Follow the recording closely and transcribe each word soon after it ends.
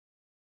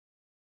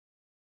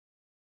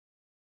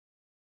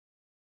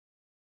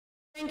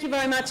Thank you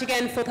very much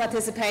again for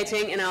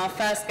participating in our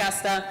first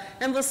Gasta,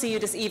 and we'll see you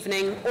this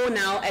evening or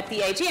now at the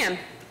AGM.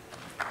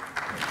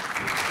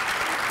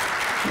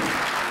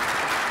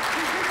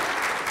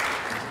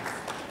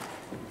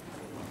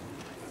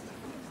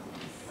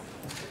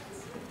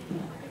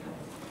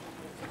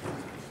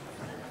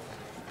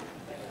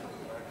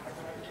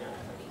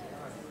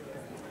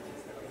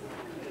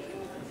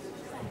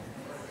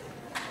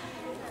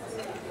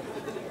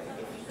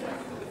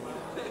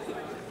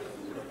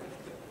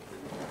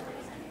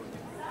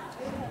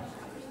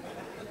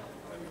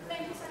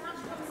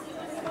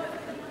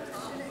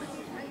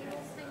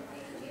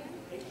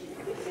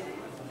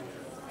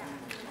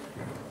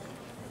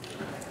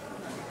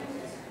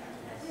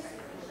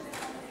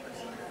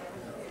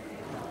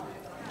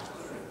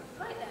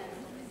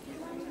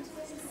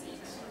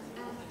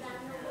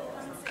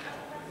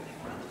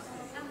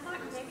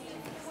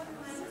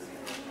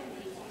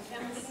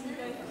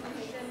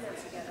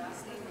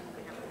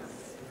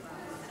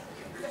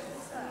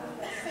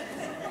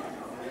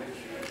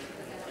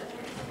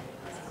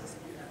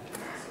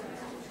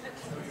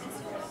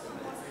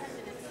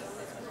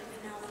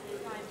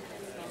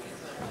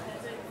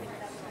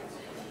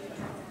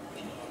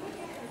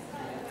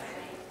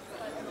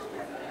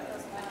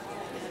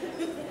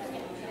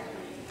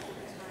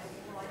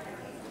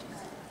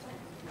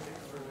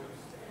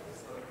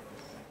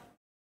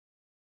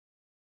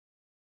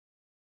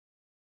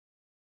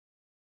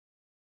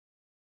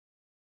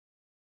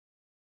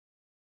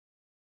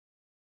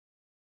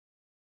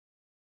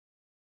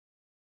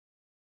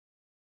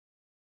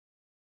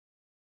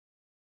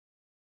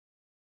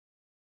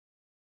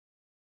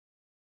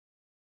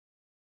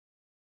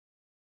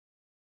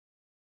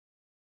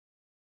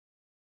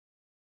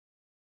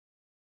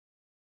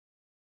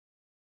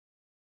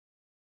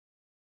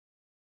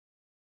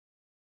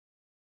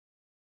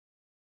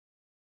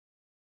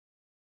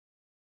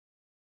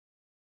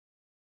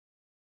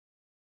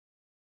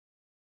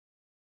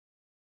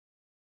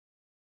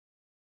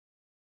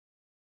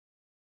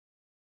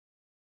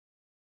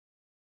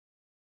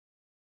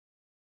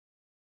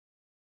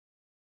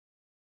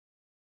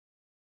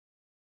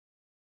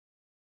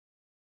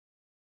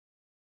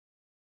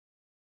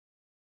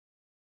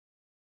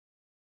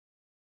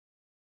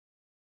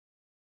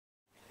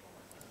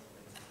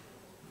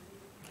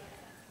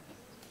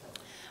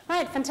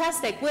 Right,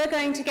 fantastic. We're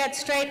going to get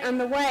straight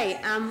underway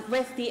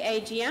with the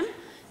AGM,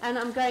 and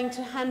I'm going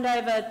to hand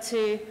over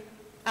to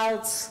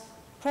ALT's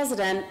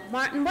President,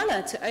 Martin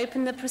Weller, to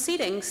open the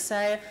proceedings.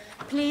 So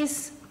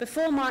please,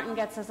 before Martin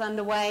gets us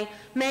underway,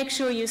 make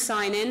sure you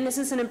sign in. This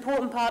is an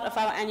important part of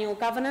our annual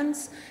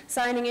governance.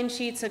 Signing in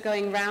sheets are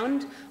going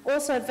round.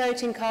 Also,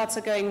 voting cards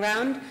are going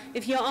round.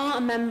 If you are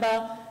a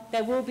member,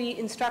 there will be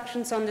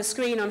instructions on the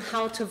screen on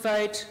how to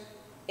vote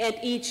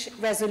at each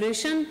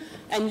resolution,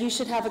 and you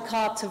should have a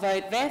card to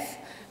vote with.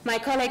 My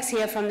colleagues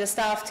here from the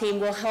staff team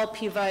will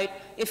help you vote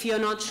if you're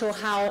not sure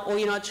how or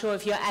you're not sure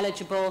if you're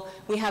eligible.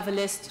 We have a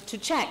list to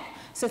check.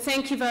 So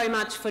thank you very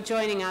much for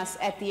joining us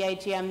at the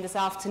AGM this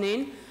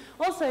afternoon.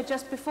 Also,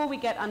 just before we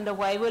get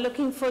underway, we're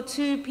looking for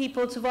 2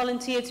 people to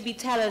volunteer to be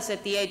tellers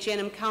at the AGM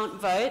and count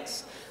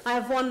votes. I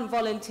have 1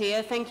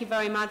 volunteer. Thank you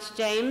very much,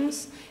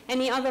 James.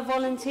 Any other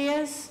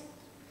volunteers?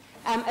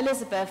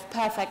 Elizabeth,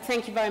 perfect,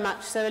 thank you very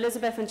much. So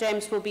Elizabeth and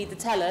James will be the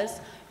tellers.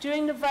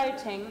 During the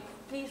voting,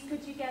 please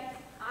could you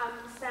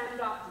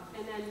stand up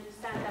and then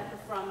stand at the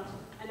front,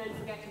 and don't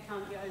forget to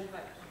count your own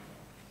vote.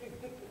 Can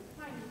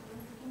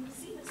you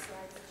see the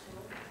slides?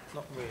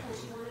 Not really.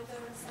 Do you want to go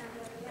and stand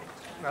over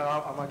there?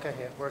 No, I'm okay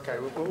here. We're okay.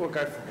 We'll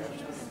go from here.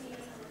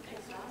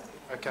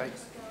 Okay.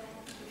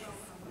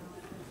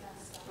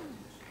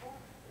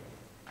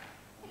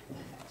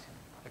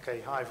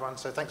 Okay, hi everyone.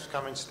 So thanks for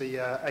coming to the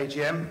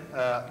AGM.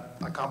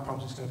 I can't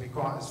promise it's going to be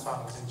quite as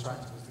fun as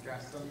interactive as the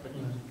gas does, but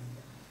you know,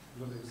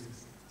 we'll lose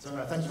this. So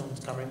thanks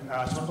for coming.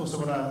 I also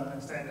want to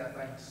extend our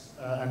thanks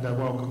and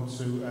welcome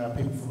to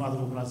people from other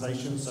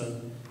organisations.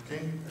 So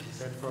King, as you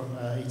said, from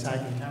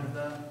ETAG in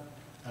Canada,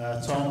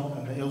 Tom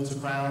and the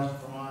ILTA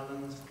crowd from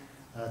Ireland,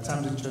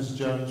 Tamsin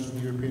Jones from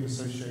the European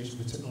Association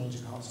for Technology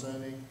and Enhanced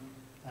Learning,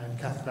 and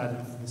Kath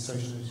Gladden from the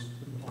Association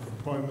of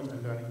Employment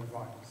and Learning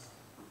Providers.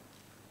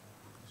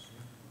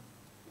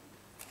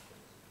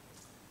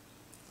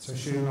 So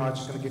Sheila and I are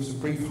just going to give some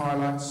brief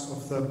highlights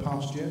of the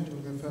past year. Do you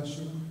want to go first,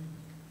 Sheila?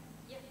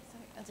 Yeah,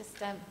 sorry, I'll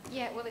just,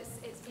 yeah, well,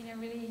 it's been a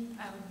really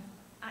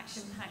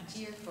action-packed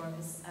year for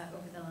us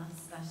over the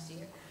last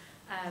year.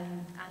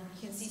 And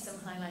you can see some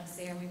highlights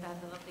there. We've had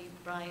the lovely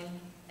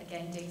Brian,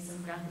 again, doing some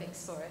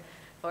graphics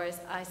for us.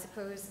 I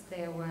suppose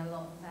there were a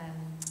lot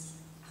of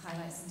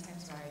highlights in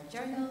terms of our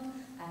journal,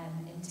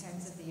 in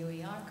terms of the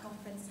OER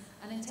conference,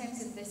 and in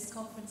terms of this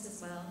conference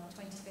as well,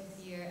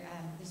 25th year.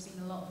 There's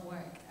been a lot of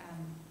work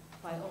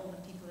by all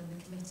the people in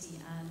the committee,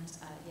 and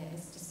yeah,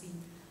 it's just been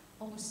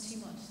almost too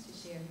much to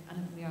share,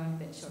 and we are a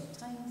bit short of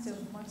time. So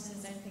Martin,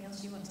 is there anything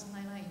else you want to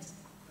highlight?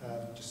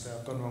 Just say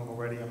I've gone wrong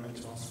already. I meant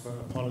to ask for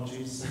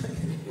apologies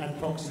and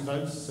proxy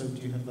votes. So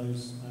do you have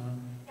those?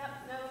 Yep,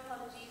 no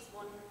apologies.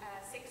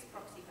 6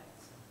 proxy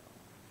votes.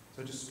 So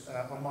So just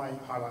on my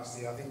highlights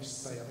here, I think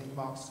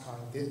Mark's kind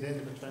of the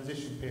end of a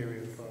transition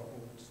period for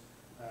ALT,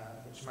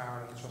 which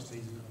Maren and the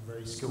trustees have kind of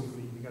very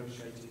skillfully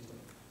negotiated.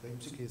 I think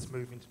particularly this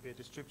moving to be a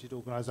distributed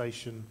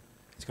organisation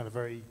is kind of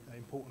very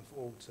important for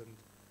ALT,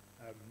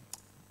 and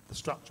the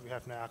structure we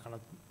have now kind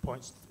of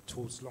points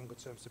towards longer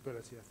term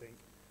stability, I think.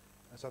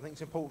 So I think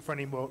it's important for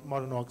any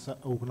modern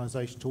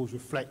organisation to always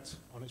reflect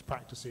on its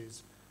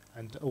practices,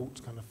 and ALT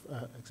kind of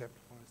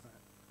exemplifies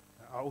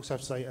that. I also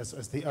have to say,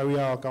 as the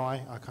OER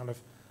guy,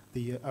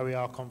 the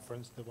OER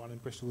conference, the one in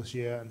Bristol this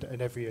year, and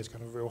every year is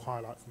kind of a real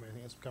highlight for me. I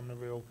think it's become a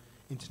real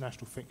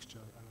international fixture,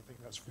 and I think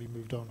that's really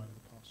moved on over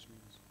the past few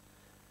years.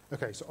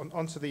 Okay, so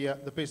on to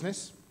the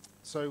business.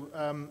 So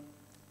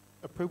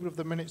approval of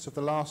the minutes of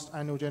the last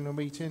annual general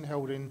meeting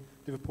held in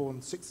Liverpool on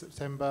 6th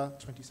September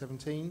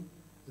 2017.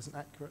 There's an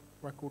accurate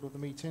record of the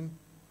meeting.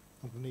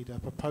 I'm going to need a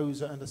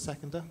proposer and a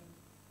seconder.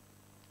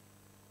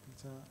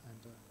 Peter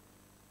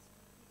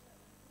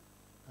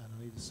and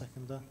I need a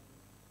seconder.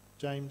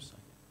 James.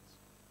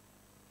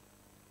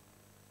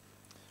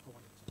 Oh, I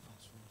need to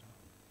pass forward.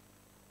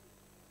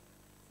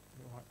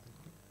 All right, thank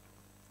you.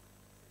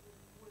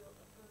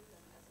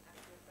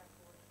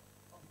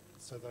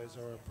 So those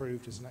are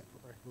approved as an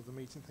accurate record of the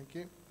meeting. Thank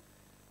you.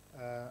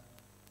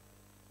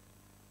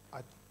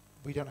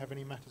 We don't have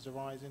any matters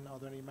arising. Are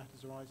there any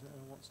matters arising that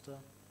anyone wants to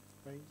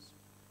raise?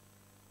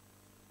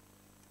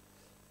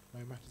 No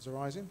matters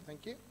arising.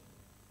 Thank you.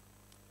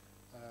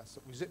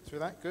 So we zipped through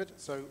that. Good.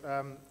 So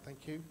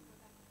thank you.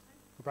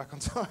 We're back on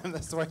time.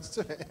 That's the way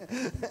to do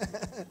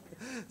it.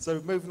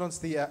 So moving on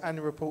to the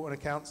annual report and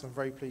accounts, I'm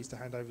very pleased to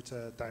hand over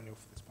to Daniel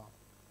for this part.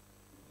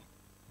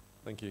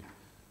 Thank you.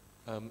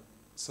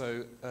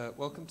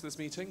 Welcome to this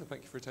meeting, and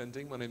thank you for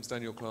attending. My name is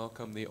Daniel Clark.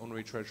 I'm the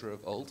Honorary Treasurer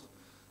of ALT,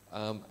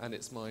 and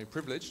it's my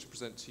privilege to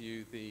present to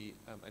you the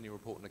annual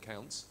report and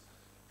accounts.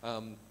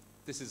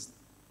 This is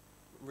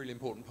a really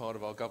important part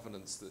of our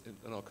governance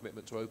and our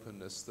commitment to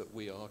openness, that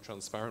we are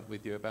transparent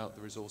with you about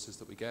the resources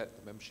that we get,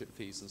 the membership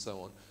fees and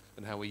so on,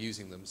 and how we're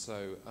using them.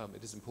 So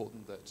it is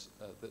important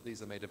that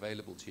these are made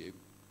available to you.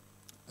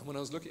 And when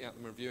I was looking at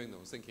them and reviewing them,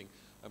 I was thinking,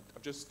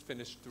 I've just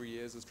finished 3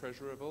 years as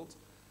Treasurer of ALT.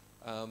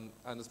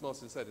 And as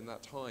Martin said, in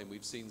that time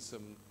we've seen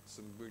some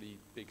really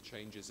big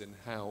changes in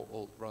how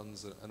ALT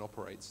runs and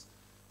operates.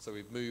 So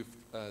we've moved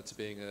to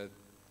being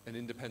an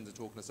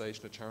independent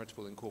organisation, a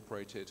charitable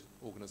incorporated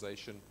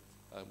organisation,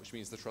 which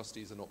means the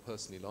trustees are not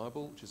personally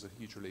liable, which is a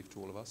huge relief to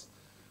all of us.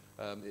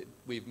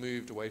 We've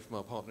moved away from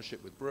our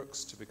partnership with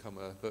Brooks to become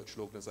a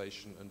virtual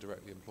organisation and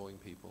directly employing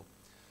people.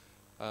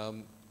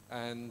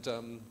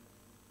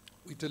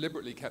 We've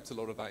deliberately kept a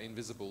lot of that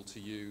invisible to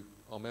you,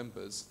 our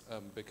members,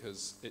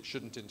 because it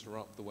shouldn't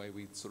interrupt the way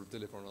we sort of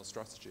deliver on our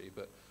strategy.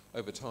 But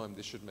over time,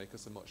 this should make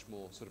us a much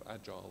more sort of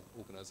agile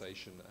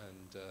organisation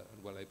and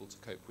well able to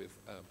cope with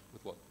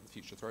what the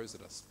future throws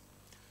at us.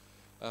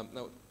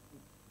 Now,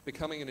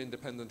 becoming an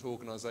independent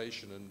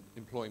organisation and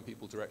employing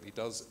people directly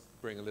does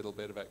bring a little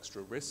bit of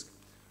extra risk.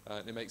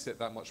 And it makes it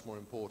that much more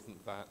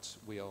important that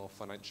we are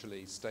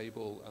financially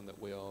stable and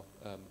that we are,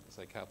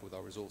 say, careful with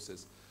our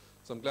resources.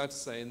 So I'm glad to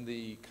say in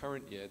the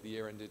current year, the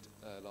year ended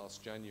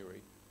last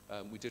January,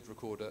 we did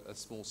record a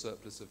small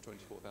surplus of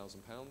 £24,000.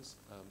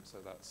 So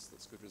that's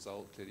a good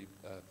result, clearly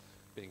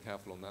being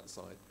careful on that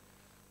side.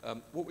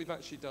 What we've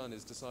actually done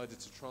is decided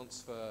to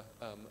transfer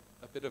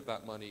a bit of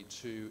that money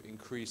to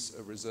increase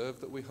a reserve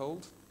that we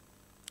hold.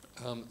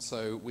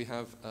 So we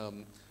have,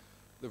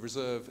 the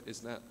reserve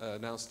is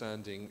now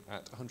standing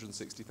at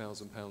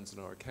 £160,000 in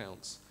our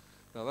accounts.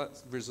 Now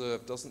that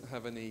reserve doesn't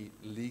have any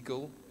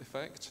legal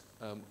effect.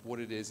 What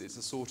it is, it's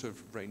a sort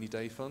of rainy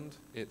day fund.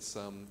 It's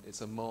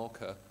a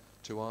marker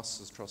to us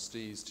as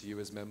trustees, to you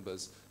as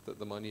members, that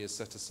the money is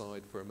set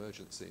aside for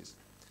emergencies.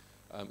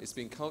 It's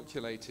been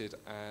calculated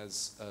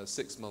as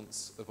 6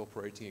 months of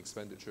operating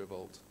expenditure of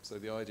ALT. So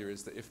the idea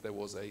is that if there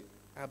was a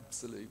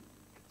absolute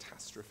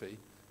catastrophe,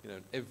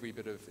 every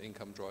bit of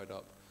income dried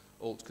up,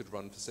 ALT could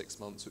run for 6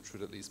 months, which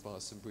would at least buy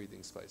us some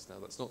breathing space. Now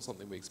that's not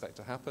something we expect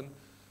to happen.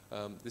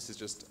 This is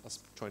just us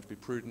trying to be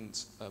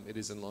prudent. It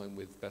is in line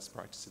with best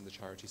practice in the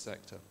charity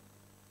sector.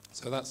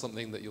 So that's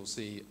something that you'll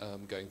see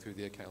going through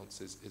the accounts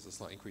is a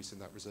slight increase in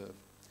that reserve.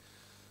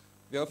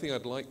 The other thing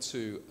I'd like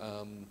to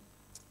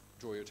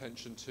draw your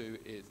attention to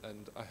is,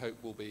 and I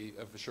hope will be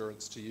of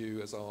assurance to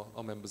you as our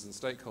members and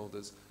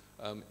stakeholders,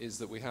 is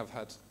that we have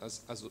had,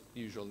 as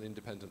usual, an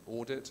independent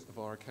audit of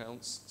our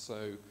accounts.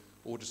 So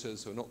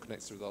auditors who are not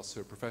connected with us,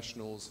 who are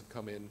professionals, have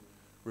come in,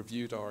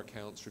 reviewed our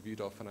accounts, reviewed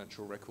our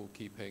financial record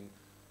keeping,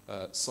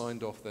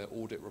 signed off their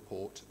audit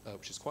report,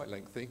 which is quite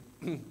lengthy,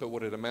 but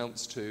what it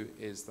amounts to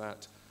is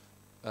that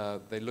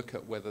they look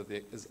at whether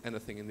there's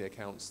anything in the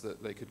accounts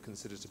that they could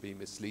consider to be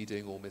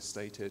misleading or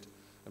misstated,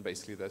 and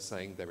basically they're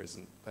saying there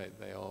isn't.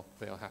 They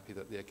are happy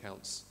that the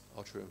accounts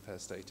are true and fair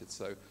stated.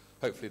 So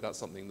hopefully that's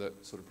something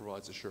that sort of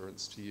provides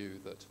assurance to you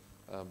that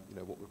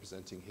what we're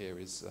presenting here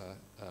is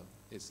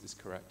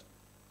correct.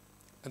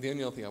 And the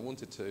only other thing I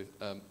wanted to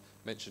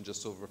mention,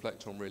 just sort of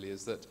reflect on really,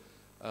 is that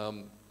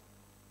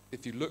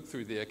if you look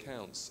through the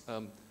accounts,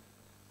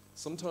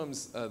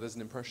 Sometimes there's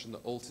an impression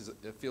that ALT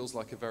it feels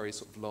like a very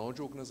sort of large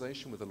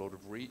organisation with a lot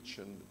of reach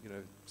and, you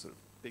know, sort of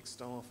big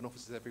staff and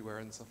offices everywhere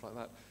and stuff like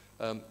that.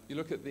 You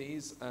look at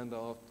these and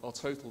our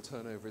total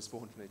turnover is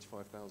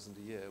 485,000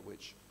 a year,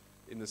 which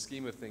in the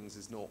scheme of things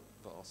is not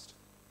vast.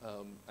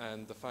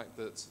 And the fact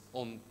that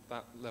on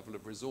that level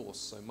of resource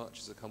so much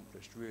is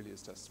accomplished really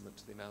is testament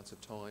to the amount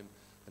of time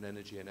and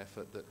energy and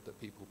effort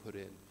that people put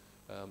in.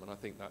 And I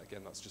think that,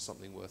 again, that's just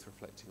something worth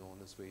reflecting on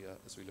as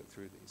we look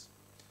through these.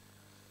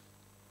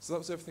 So that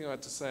was everything I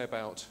had to say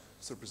about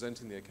sort of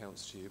presenting the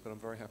accounts to you, but I'm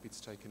very happy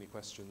to take any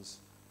questions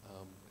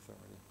if there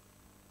are any.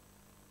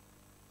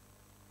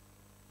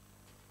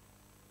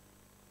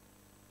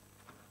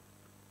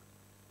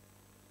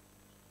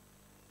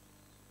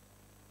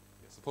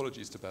 Yes,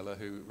 apologies to Bella,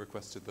 who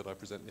requested that I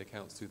present the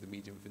accounts through the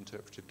medium of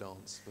interpretive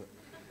dance,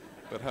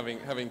 but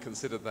having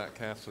considered that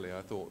carefully,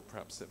 I thought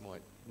perhaps it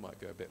might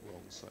go a bit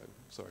wrong, so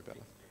sorry,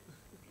 Bella.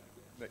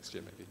 Next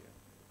year, maybe.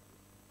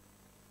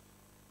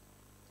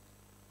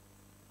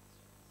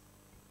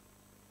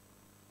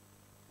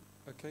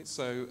 Okay,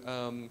 so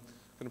I'm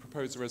going to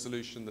propose a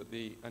resolution that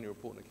the annual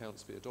report and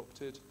accounts be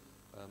adopted.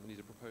 I need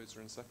a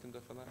proposer and seconder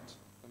for that,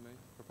 if I may.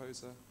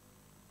 Proposer,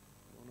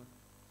 Lorna,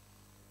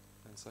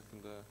 and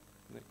seconder,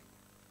 Nick.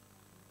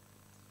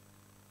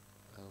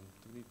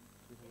 Do we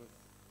have a...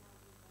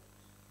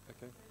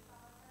 Okay.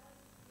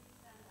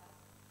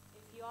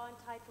 If you are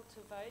entitled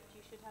to vote,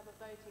 you should have a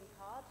voting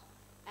card,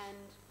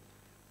 and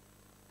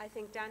I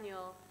think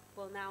Daniel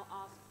will now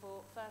ask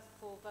for first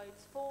for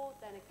votes for,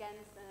 then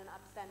against, and then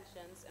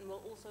abstentions, and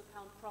we'll also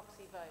count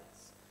proxy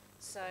votes.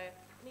 So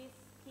please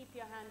keep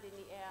your hand in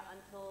the air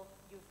until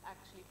you've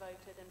actually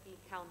voted and be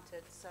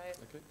counted. So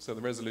okay. So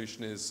the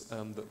resolution is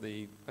that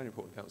the annual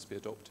report and accounts be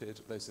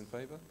adopted. Those in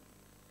favour?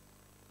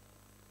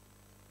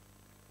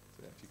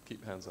 So yeah, if you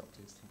keep hands up,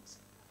 please. Thanks.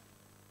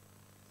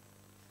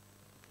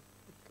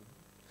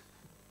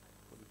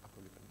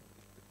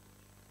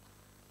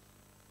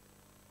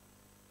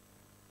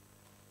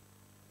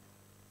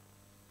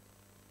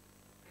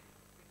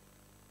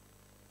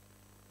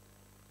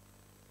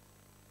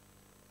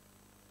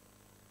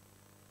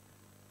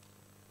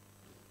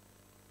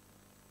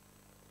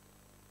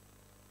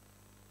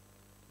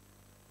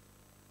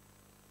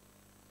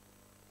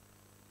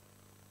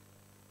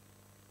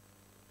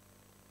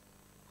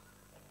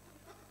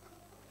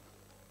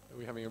 Are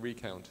we having a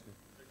recount?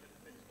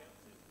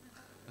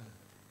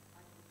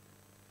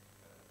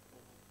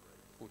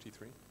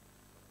 43.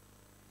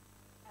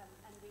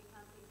 and we're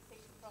counting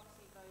 6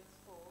 proxy votes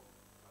for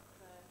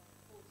the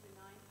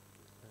 49.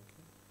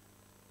 Okay.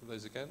 Are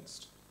those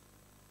against?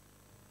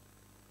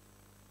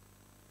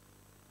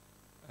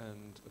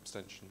 And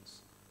abstentions?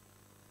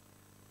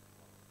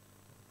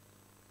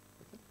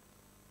 Okay.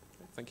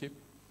 Okay. Thank you.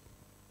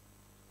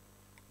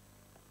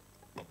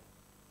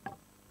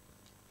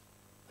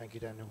 Thank you,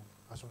 Daniel.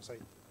 I just want to say,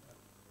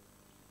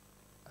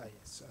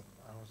 yes,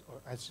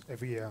 as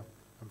every year,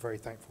 I'm very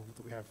thankful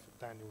that we have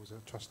Daniel as a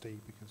trustee,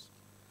 because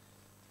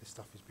this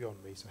stuff is beyond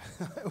me. So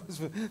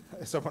it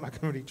was someone I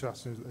can really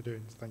trust knows what they're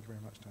doing. So thank you very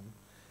much,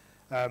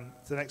 Daniel.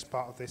 The next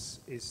part of this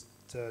is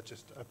to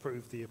just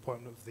approve the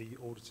appointment of the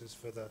auditors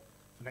for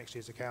next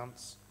year's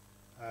accounts.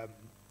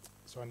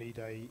 So I need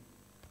a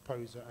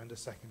proposer and a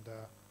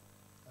seconder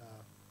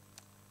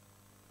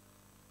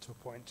to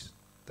appoint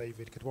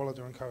David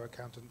Cadwallader and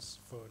co-accountants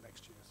for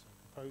next year. So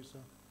proposer,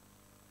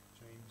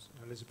 James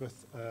and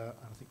Elizabeth. And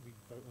I think we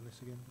vote on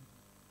this again.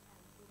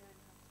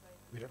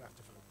 We don't have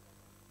to vote.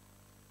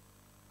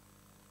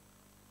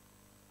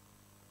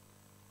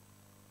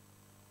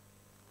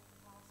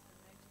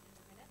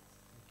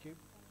 Thank you.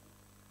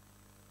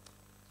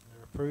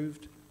 They're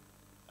approved.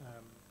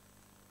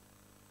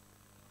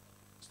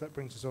 So that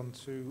brings us on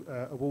to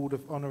award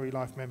of honorary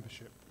life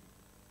membership.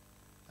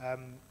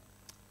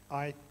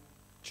 I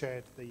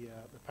chaired the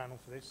panel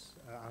for this.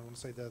 I want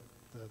to say the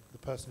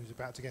person who's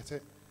about to get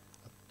it.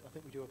 I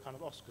think we do a kind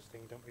of Oscars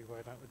thing, don't we, where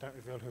we don't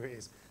reveal who it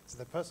is. So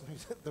the person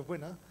who's the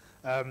winner,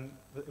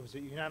 it was a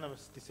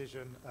unanimous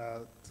decision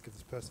to give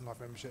this person life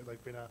membership.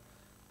 They've been a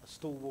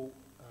stalwart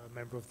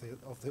member of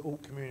the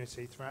ALT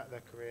community throughout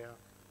their career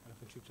and have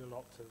contributed a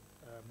lot to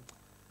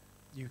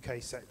the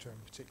UK sector in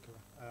particular.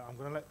 I'm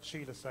going to let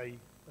Sheila say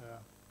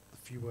a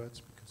few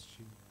words because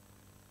she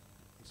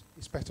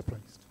is better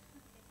placed.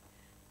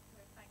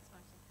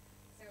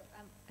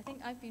 I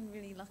think I've been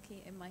really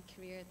lucky in my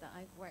career that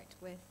I've worked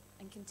with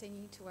and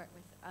continue to work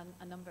with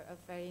a number of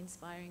very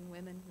inspiring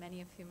women,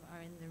 many of whom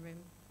are in the room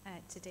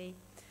today.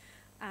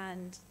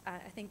 And I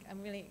think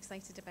I'm really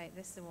excited about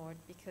this award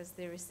because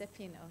the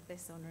recipient of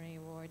this honorary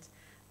award,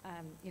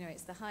 you know,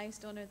 it's the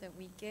highest honour that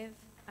we give,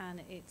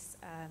 and it's,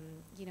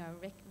 you know,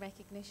 a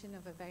recognition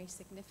of a very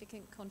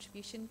significant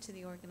contribution to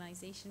the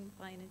organisation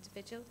by an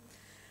individual.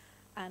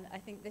 And I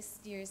think this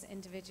year's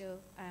individual,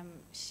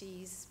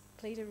 she's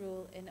played a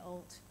role in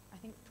ALT, I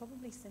think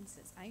probably since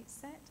its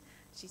outset.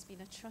 She's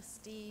been a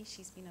trustee,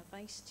 she's been a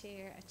vice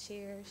chair, a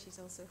chair, she's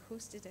also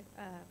hosted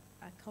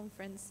a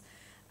conference.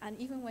 And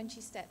even when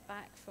she stepped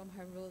back from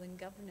her role in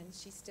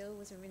governance, she still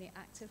was a really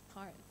active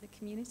part of the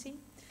community.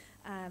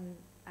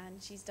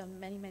 and she's done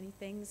many, many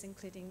things,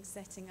 including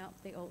setting up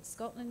the Alt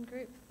Scotland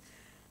group.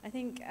 I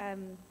think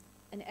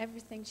in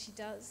everything she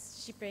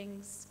does, she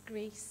brings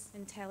grace,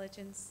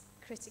 intelligence,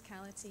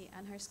 criticality,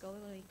 and her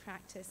scholarly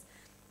practice.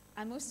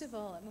 And most of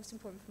all, and most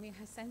important for me,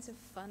 her sense of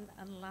fun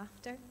and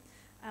laughter.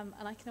 And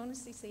I can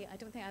honestly say, I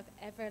don't think I've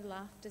ever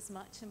laughed as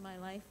much in my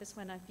life as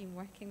when I've been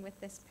working with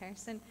this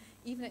person,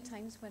 even at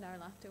times when our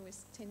laughter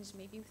was tinged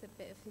maybe with a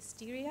bit of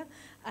hysteria.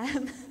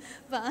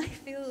 But I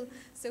feel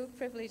so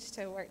privileged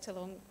to have worked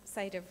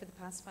alongside her for the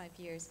past 5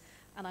 years.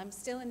 And I'm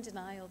still in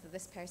denial that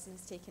this person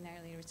has taken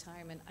early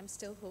retirement. I'm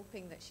still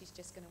hoping that she's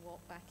just going to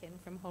walk back in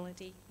from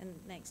holiday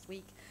next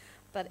week.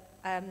 But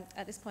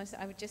at this point,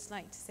 I would just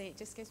like to say it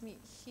just gives me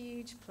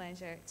huge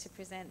pleasure to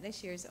present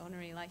this year's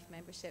Honorary Life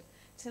Membership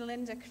to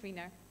Linda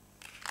Kriener.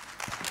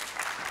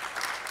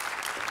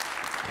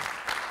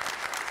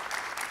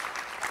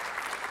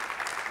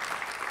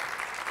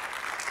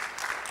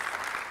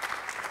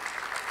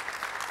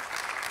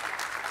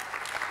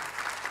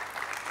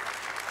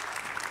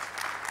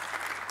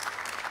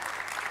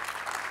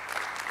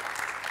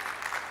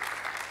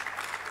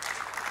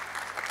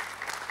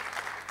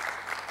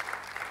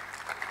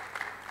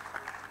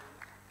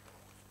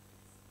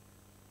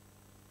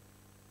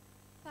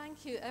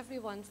 Thank you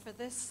everyone for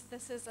this.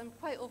 I'm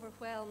quite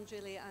overwhelmed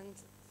really and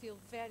feel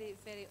very,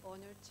 very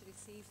honoured to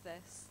receive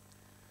this.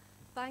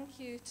 Thank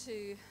you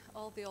to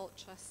all the ALT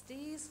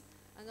trustees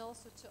and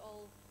also to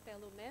all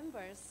fellow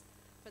members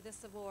for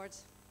this award.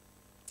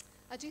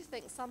 I do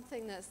think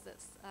something that's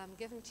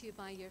given to you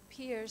by your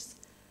peers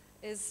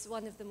is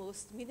one of the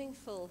most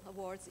meaningful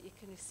awards that you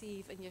can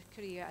receive in your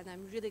career, and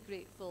I'm really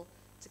grateful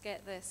to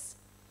get this.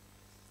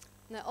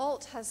 Now,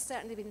 ALT has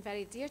certainly been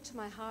very dear to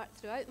my heart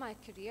throughout my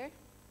career.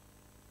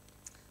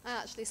 I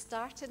actually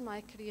started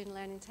my career in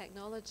learning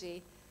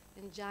technology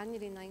in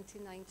January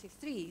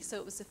 1993, so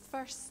it was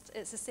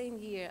it's the same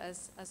year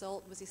as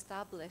ALT was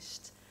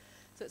established.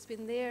 So it's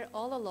been there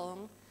all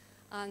along,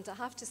 and I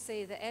have to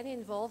say that any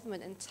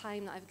involvement in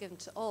time that I've given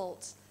to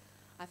ALT,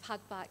 I've had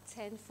back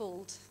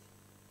tenfold.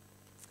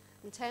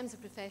 In terms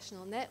of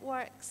professional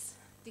networks,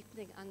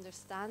 deepening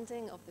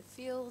understanding of the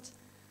field,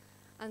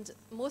 and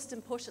most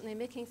importantly,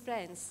 making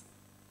friends.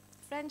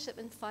 Friendship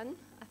and fun,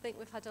 I think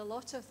we've had a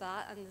lot of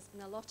that, and there's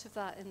been a lot of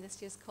that in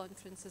this year's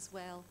conference as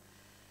well.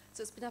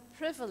 So it's been a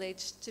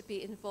privilege to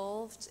be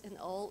involved in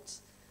ALT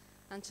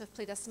and to have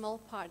played a small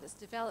part in its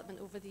development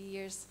over the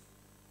years.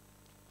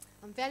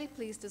 I'm very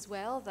pleased as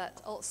well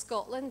that ALT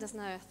Scotland is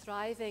now a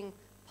thriving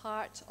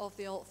part of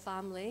the ALT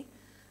family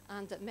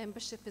and that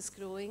membership is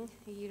growing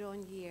year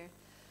on year.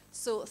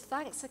 So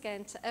thanks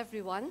again to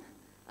everyone.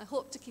 I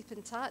hope to keep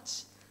in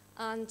touch,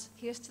 and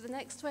here's to the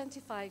next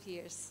 25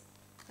 years.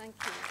 Thank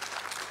you.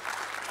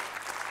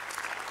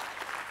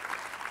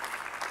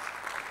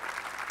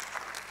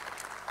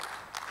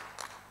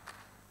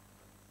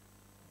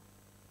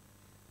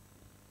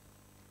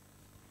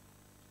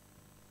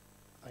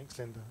 Thanks,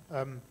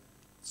 Linda.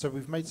 So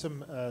we've made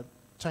some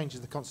changes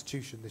to the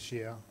Constitution this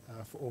year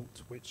for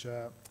ALT, which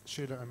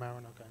Sheila and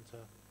Maren are going to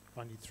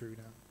run you through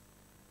now.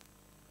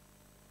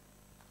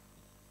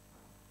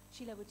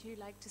 Sheila, would you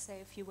like to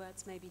say a few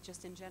words maybe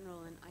just in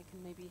general, and I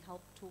can maybe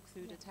help talk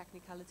through the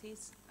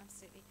technicalities?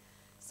 Absolutely.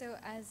 So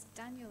as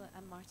Daniel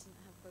and Martin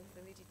have both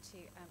alluded to,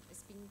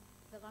 it's been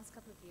the last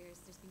couple of years,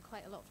 there's been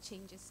quite a lot of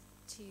changes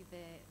to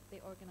the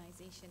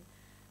organisation,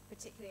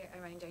 particularly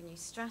around our new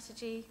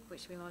strategy,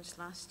 which we launched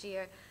last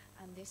year,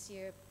 and this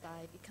year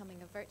by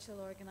becoming a virtual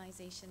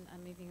organisation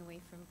and moving away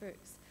from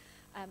books.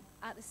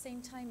 At the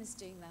same time as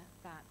doing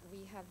that we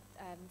have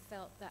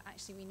felt that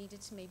actually we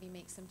needed to maybe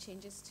make some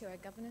changes to our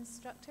governance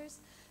structures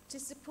to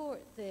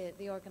support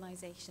the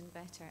organisation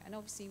better. And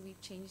obviously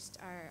we've changed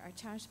our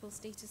charitable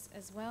status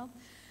as well.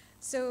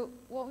 So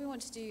what we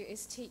want to do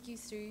is take you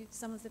through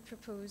some of the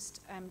proposed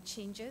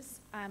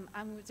changes. And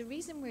the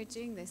reason we're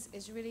doing this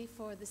is really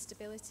for the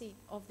stability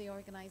of the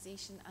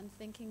organisation and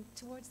thinking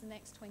towards the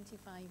next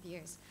 25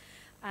 years.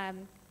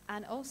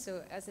 And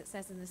also, as it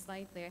says in the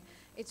slide there,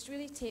 it's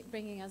really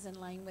bringing us in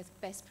line with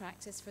best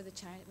practice for the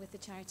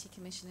Charity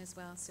Commission as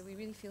well. So we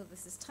really feel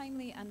this is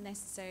timely and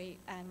necessary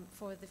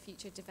for the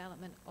future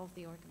development of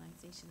the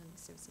organisation and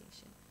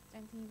association. Is there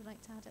anything you would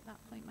like to add at that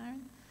point,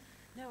 Maren?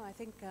 No, I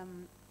think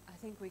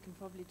we can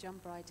probably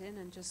jump right in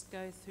and just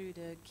go through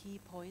the key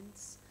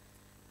points.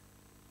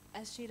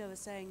 As Sheila was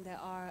saying, there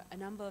are a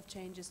number of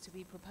changes to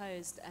be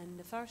proposed, and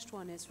the first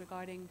one is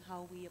regarding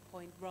how we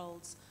appoint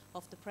roles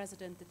of the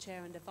President, the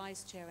Chair and the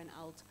Vice Chair in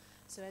ALT.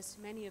 So as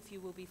many of you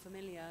will be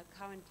familiar,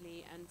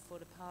 currently and for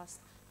the past,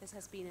 this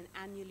has been an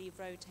annually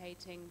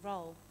rotating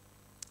role.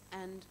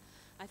 And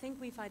I think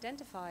we've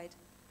identified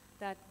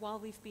that while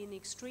we've been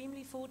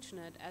extremely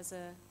fortunate as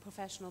a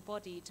professional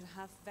body to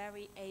have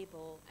very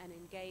able and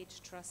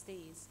engaged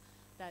trustees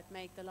that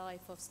make the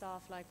life of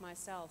staff like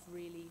myself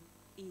really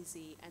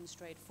easy and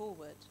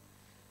straightforward,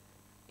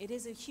 it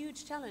is a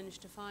huge challenge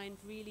to find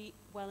really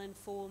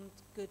well-informed,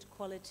 good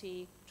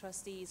quality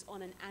trustees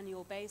on an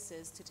annual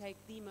basis to take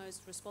the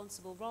most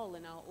responsible role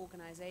in our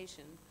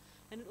organization.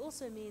 And it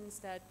also means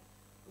that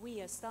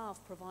we as staff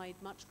provide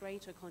much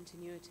greater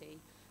continuity.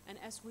 And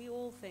as we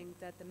all think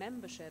that the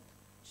membership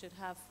should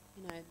have,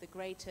 the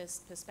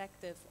greatest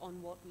perspective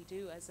on what we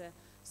do as a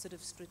sort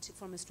of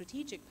from a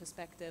strategic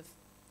perspective,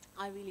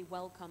 I really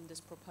welcome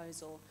this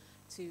proposal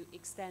to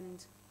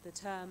extend the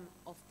term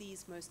of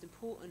these most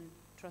important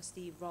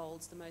trustee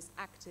roles, the most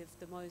active,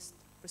 the most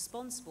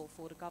responsible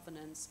for the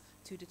governance,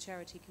 to the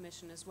Charity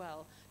Commission as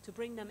well, to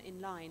bring them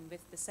in line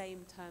with the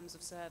same terms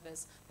of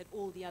service that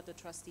all the other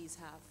trustees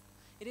have.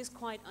 It is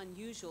quite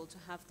unusual to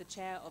have the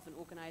chair of an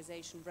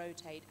organization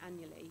rotate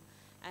annually.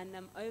 And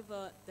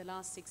over the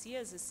last 6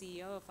 years as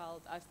CEO of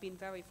ALT, I've been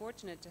very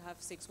fortunate to have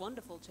 6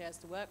 wonderful chairs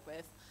to work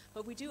with,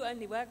 but we do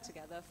only work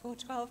together for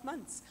 12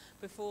 months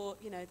before,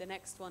 the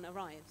next one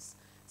arrives.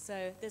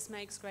 So this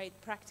makes great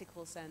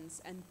practical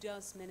sense and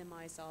does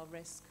minimize our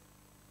risk.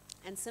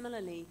 And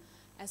similarly,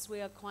 as we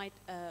are quite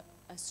a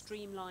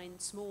streamlined,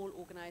 small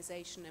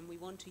organization and we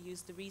want to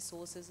use the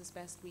resources as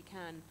best we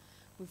can,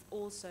 we've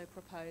also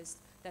proposed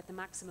that the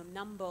maximum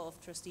number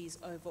of trustees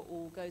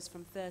overall goes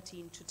from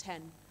 13 to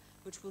 10,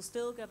 which will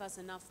still give us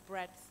enough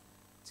breadth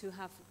to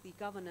have the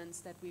governance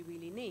that we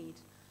really need,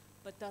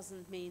 but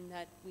doesn't mean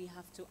that we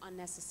have to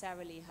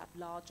unnecessarily have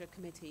larger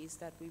committees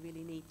that we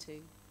really need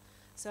to.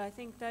 So I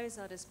think those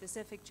are the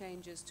specific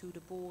changes to the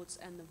boards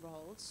and the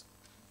roles.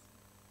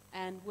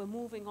 And we're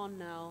moving on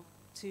now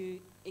to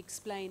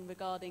explain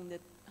regarding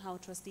how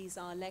trustees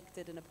are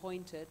elected and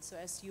appointed. So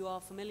as you are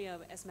familiar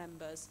as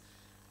members,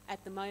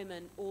 at the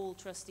moment all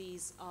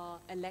trustees are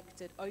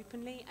elected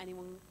openly.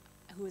 Anyone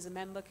who is a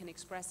member can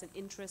express an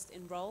interest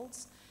in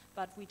roles,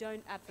 but we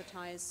don't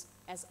advertise,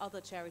 as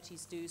other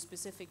charities do,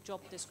 specific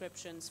job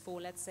descriptions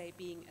for, let's say,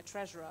 being a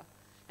treasurer.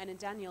 And in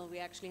Daniel, we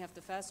actually have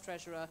the first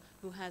treasurer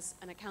who has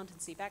an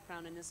accountancy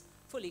background and is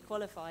fully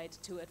qualified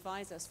to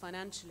advise us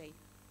financially.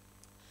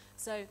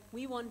 So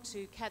we want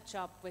to catch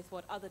up with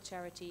what other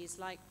charities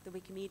like the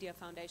Wikimedia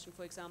Foundation,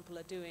 for example,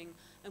 are doing,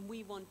 and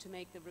we want to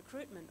make the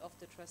recruitment of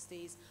the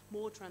trustees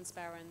more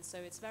transparent, so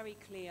it's very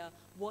clear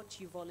what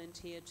you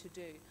volunteer to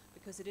do,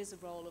 because it is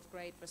a role of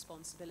great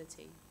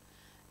responsibility.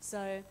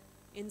 So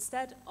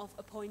instead of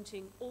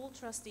appointing all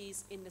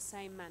trustees in the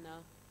same manner,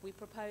 we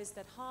propose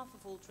that half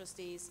of all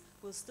trustees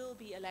will still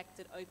be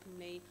elected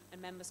openly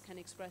and members can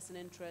express an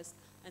interest,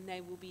 and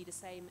they will be the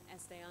same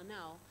as they are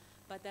now,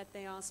 but that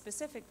they are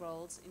specific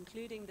roles,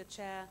 including the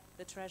chair,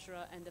 the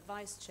treasurer, and the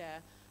vice chair,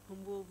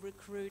 whom will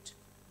recruit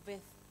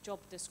with job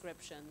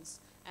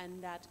descriptions,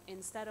 and that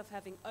instead of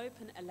having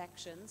open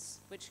elections,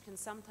 which can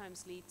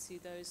sometimes lead to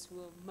those who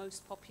are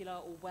most popular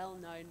or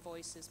well-known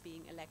voices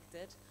being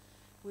elected,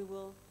 we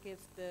will give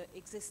the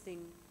existing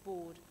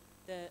board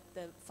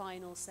the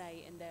final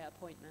say in their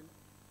appointment.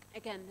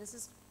 Again, this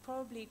is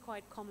probably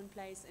quite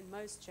commonplace in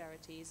most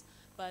charities,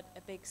 but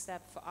a big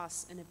step for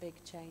us and a big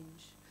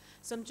change.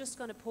 So I'm just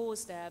going to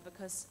pause there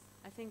because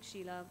I think,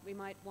 Sheila, we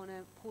might want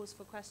to pause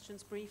for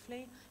questions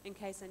briefly in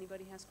case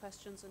anybody has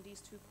questions on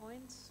these 2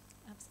 points.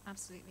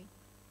 Absolutely.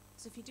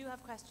 So if you do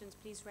have questions,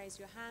 please raise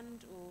your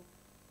hand or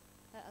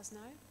let us know.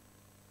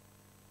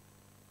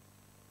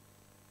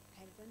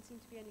 Okay, there don't seem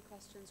to be any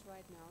questions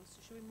right now, so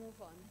should we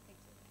move on? I think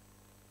so.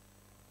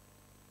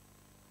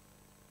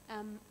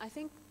 I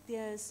think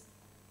there's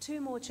 2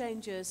 more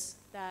changes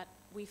that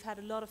we've had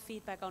a lot of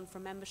feedback on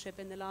from membership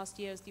in the last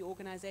year as the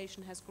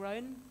organization has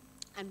grown.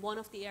 And one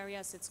of the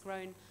areas that's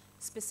grown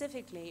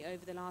specifically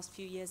over the last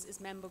few years is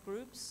member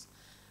groups.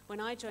 When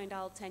I joined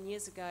ALT 10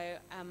 years ago,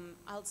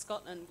 ALT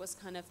Scotland was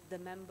kind of the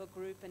member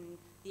group, and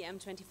the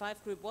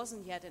M25 group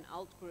wasn't yet an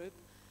ALT group.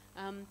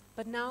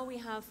 But now we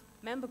have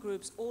member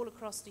groups all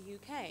across the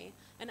UK,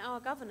 and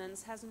our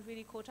governance hasn't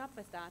really caught up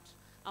with that.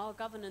 Our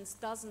governance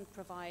doesn't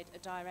provide a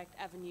direct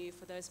avenue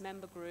for those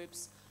member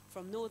groups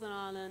from Northern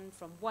Ireland,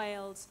 from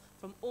Wales,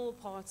 from all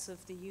parts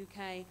of the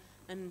UK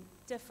and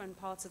different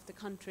parts of the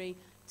country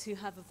to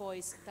have a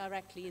voice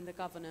directly in the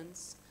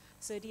governance.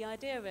 So the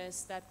idea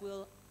is that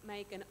we'll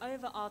make an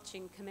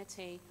overarching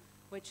committee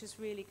which is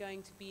really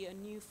going to be a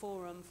new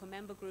forum for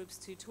member groups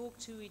to talk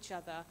to each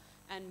other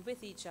and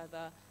with each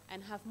other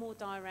and have more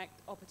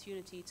direct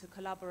opportunity to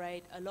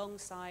collaborate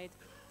alongside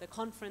the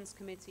conference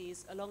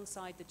committees,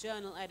 alongside the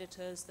journal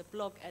editors, the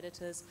blog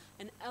editors,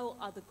 and all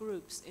other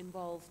groups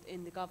involved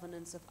in the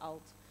governance of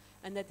ALT,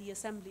 and that the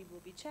assembly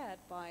will be chaired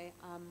by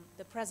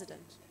the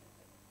president.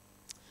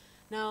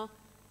 Now,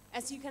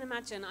 as you can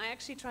imagine, I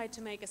actually tried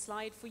to make a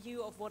slide for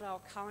you of what our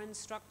current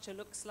structure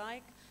looks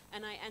like,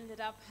 and I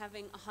ended up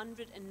having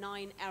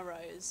 109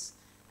 arrows.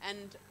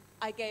 And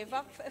I gave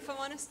up, if I'm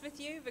honest with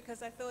you,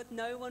 because I thought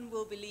no one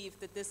will believe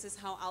that this is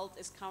how ALT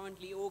is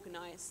currently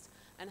organized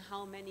and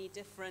how many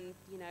different,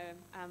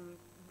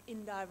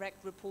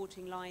 indirect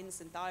reporting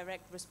lines and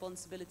direct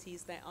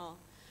responsibilities there are.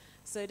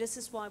 So this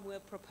is why we're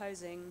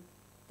proposing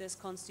this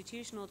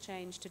constitutional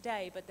change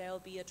today, but there'll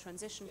be a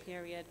transition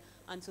period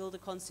until the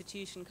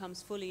constitution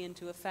comes fully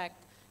into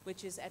effect,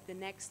 which is at the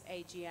next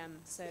AGM,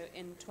 so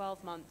in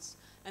 12 months.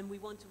 And we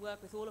want to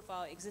work with all of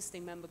our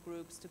existing member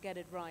groups to get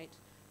it right,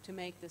 to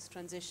make this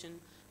transition.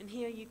 And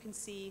here you can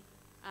see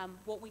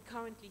what we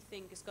currently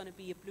think is going to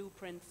be a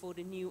blueprint for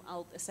the new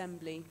ALT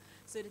assembly,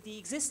 so that the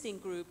existing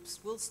groups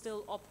will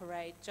still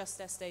operate just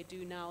as they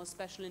do now,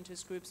 special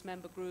interest groups,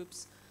 member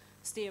groups,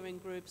 steering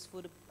groups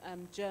for the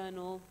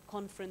journal,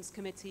 conference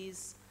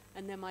committees,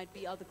 and there might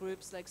be other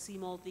groups like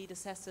CMALT lead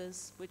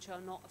assessors, which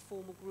are not a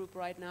formal group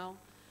right now,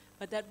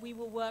 but that we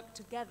will work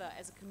together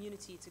as a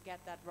community to get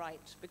that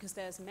right, because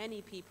there's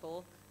many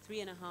people,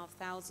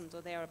 3,500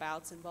 or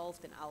thereabouts,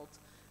 involved in ALT,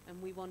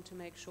 and we want to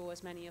make sure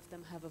as many of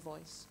them have a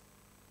voice.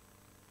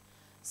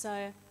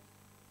 So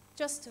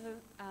just to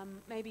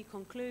maybe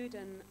conclude,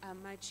 and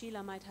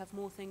Sheila might have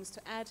more things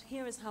to add,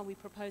 here is how we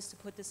propose to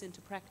put this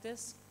into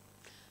practice.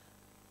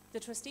 The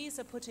trustees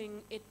are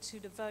putting it to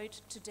the vote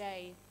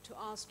today to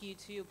ask you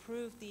to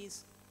approve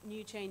these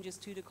new changes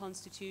to the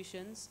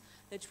constitutions,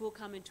 which will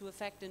come into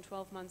effect in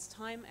 12 months'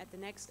 time at the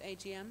next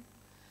AGM.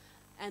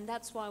 And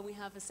that's why we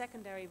have a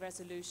secondary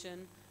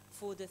resolution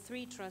for the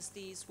 3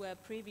 trustees, where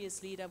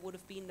previously there would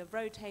have been the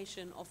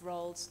rotation of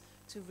roles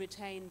to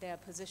retain their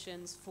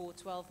positions for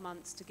 12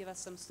 months to give us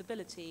some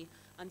stability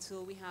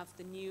until we have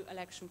the new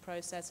election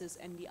processes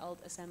and the ALT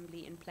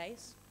assembly in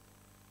place.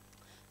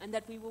 And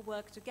that we will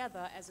work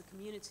together as a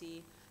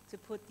community to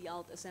put the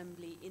ALT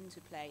assembly into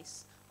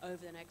place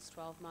over the next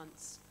 12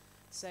 months,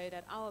 so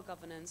that our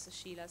governance, as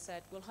Sheila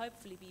said, will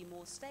hopefully be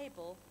more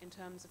stable in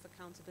terms of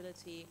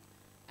accountability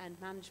and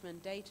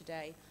management day to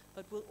day,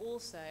 but will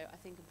also, I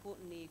think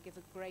importantly, give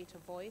a greater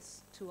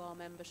voice to our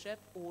membership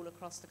all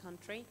across the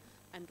country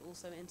and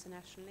also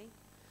internationally.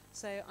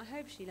 So I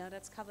hope, Sheila,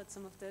 that's covered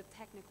some of the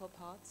technical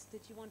parts.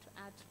 Did you want to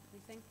add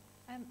anything?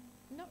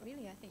 Not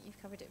really. I think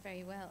you've covered it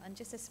very well. And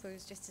just, I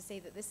suppose, just to say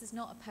that this is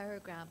not a power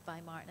grab by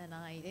Martin and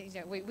I.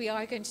 You know, we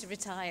are going to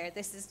retire.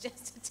 This is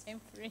just a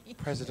temporary...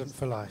 President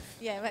for life.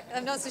 Yeah, but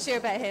I'm not so sure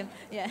about him.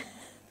 Yeah.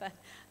 But,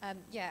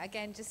 yeah,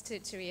 again, just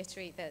to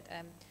reiterate that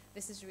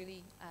this is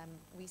really,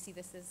 we see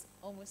this as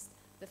almost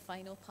the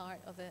final part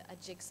of a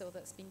jigsaw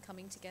that's been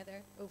coming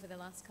together over the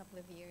last couple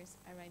of years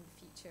around the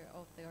future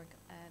of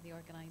the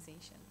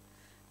organisation.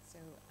 So,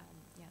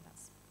 yeah,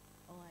 that's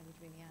all I would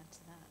really add to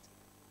that.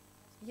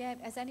 Yeah,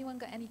 has anyone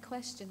got any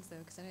questions, though?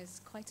 Because I know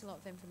there's quite a lot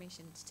of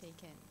information to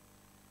take in.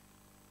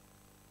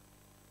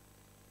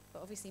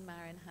 But obviously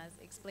Maren has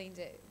explained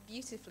it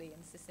beautifully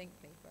and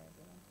succinctly for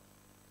everyone.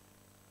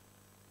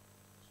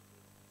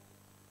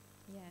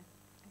 Yeah,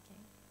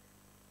 okay.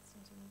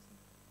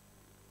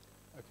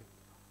 Okay.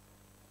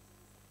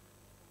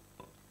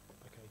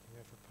 Okay, can we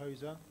have a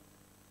proposer?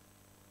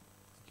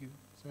 Thank you,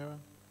 Sarah.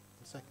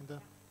 The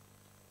seconder?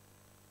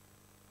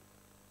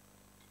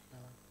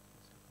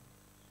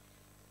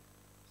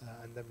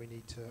 And then we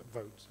need to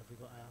vote. So have we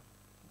got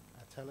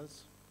our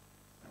tellers?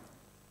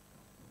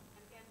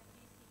 Again,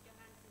 please keep your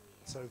hands in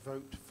the air. So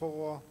vote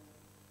for...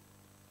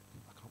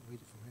 I can't read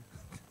it from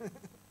here.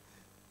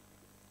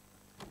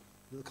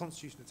 The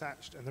Constitution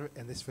attached,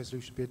 and this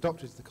resolution be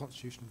adopted as the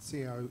Constitution of the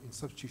CAO in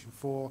substitution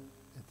for,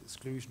 at the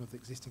exclusion of the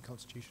existing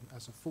Constitution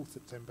as of 4th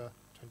September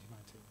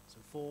 2019. So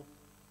for...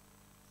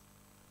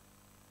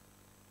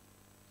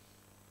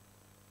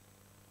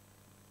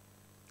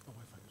 Oh,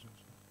 I vote as well.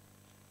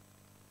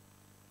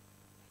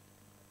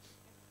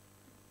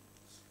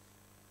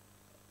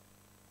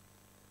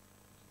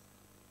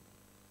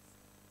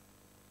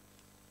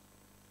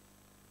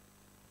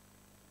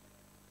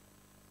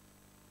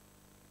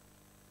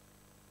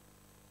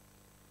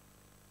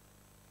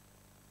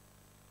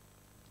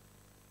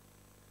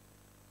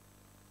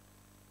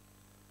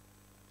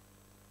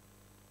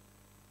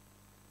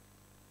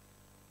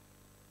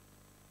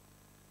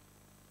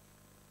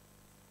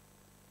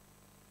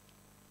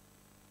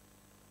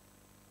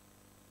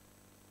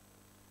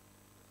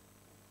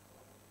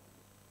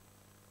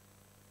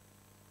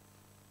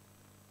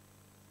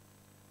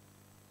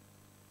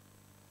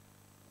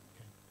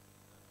 Okay.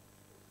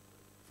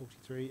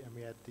 43, and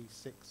we had the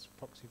 6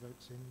 proxy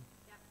votes in.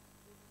 Yeah,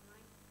 this is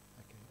mine.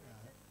 Okay.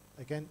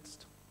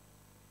 Against?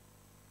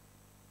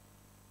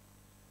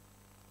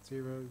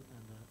 0, and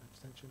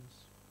abstentions?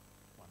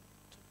 1,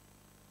 2.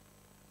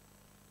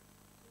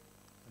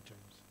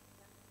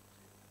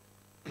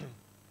 James.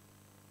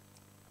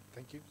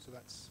 Thank you. So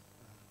that's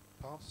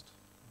passed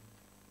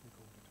and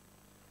recorded.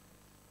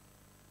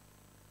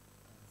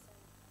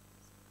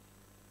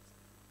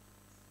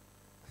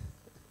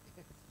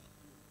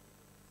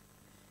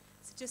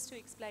 So just to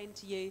explain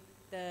to you,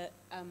 the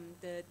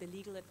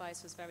legal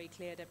advice was very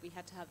clear that we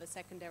had to have a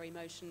secondary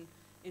motion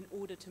in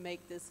order to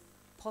make this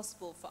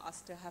possible for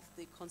us to have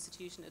the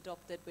Constitution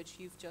adopted, which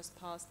you've just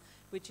passed,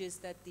 which is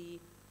that the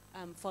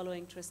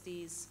following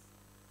trustees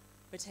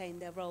retain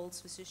their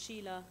roles, which is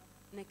Sheila,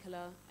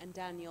 Nicola and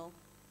Daniel,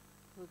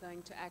 who are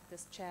going to act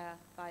as chair,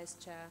 vice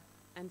chair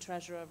and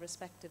treasurer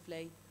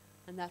respectively,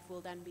 and that will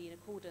then be in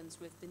accordance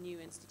with the new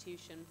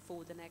institution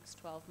for the next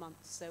 12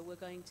 months. So we're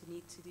going to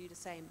need to do the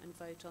same and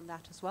vote on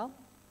that as well.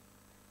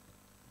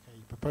 Okay,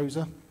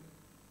 proposer?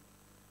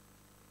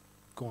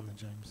 Go on then,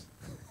 James.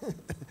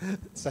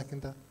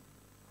 Seconder?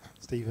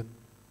 Stephen?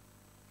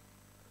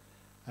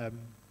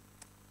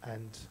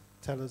 And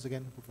tell us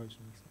again what votes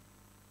we need.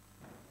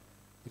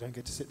 You don't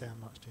get to sit down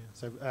much, do you?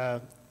 So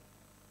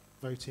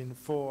voting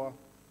for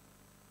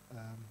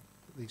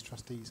these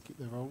trustees keep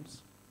their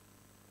roles.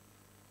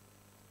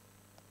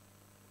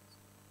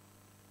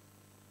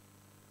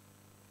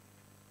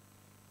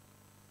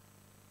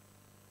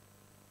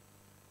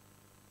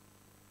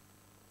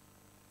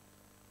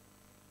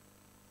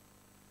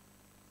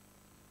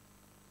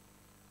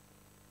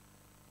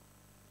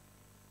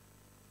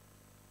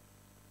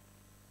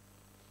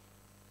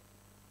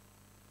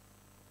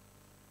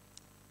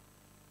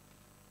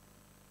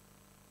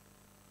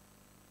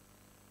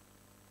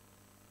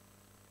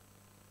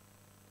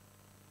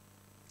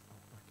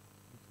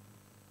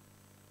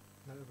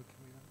 No, but can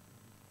we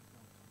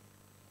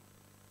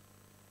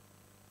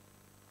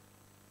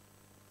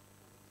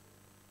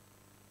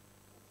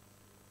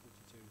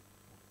 42.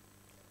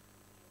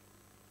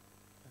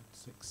 And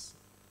 6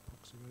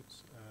 proxy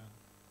votes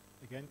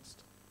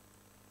against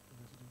the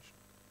resolution.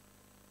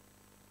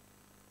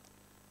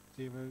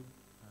 0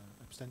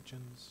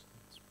 abstentions.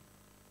 That's 5.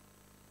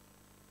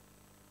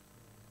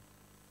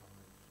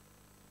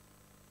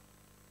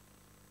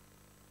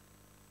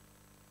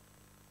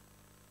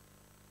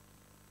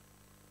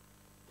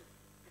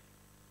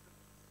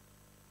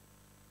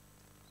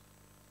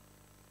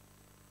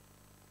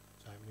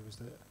 So how many was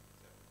there?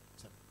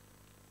 7.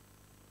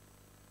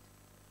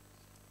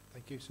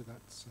 Thank you. So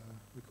that's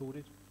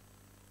recorded.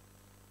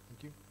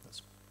 Thank you.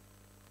 That's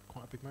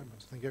quite a big moment.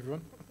 So thank you,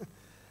 everyone.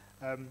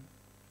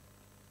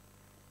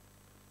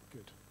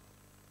 Good.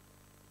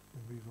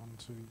 We'll move on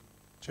to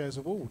Chair's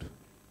Award,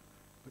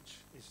 which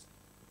is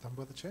done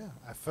by the Chair.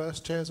 Our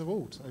first Chair's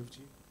Award. Over to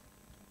you.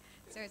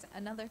 So it's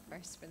another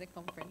first for the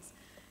conference.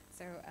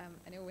 So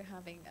I know we're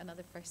having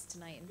another first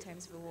tonight in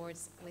terms of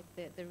awards with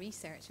the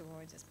Research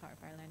Awards as part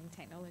of our Learning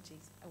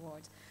Technologies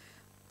Award.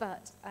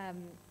 But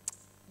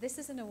this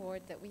is an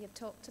award that we have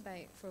talked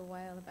about for a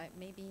while, about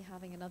maybe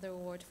having another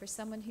award for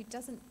someone who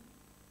doesn't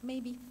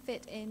maybe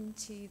fit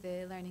into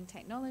the Learning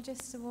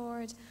Technologists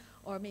Award,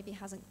 or maybe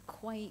hasn't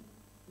quite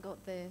got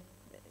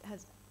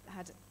has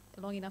had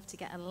long enough to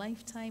get a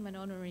lifetime, an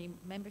honorary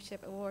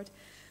membership award,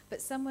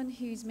 but someone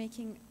who's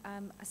making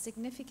a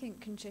significant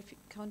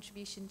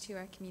contribution to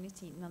our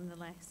community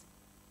nonetheless.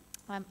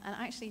 And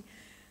actually,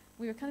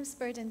 we were kind of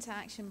spurred into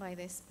action by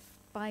this,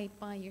 by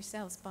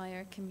yourselves, by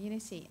our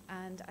community,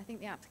 and I think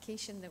the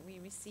application that we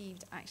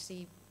received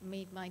actually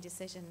made my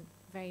decision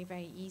very,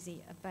 very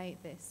easy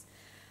about this.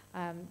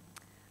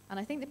 And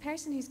I think the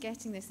person who's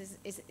getting this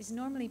is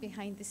normally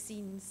behind the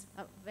scenes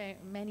at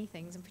many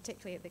things, and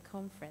particularly at the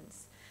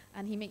conference.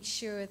 And he makes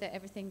sure that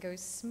everything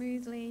goes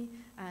smoothly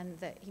and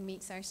that he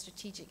meets our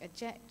strategic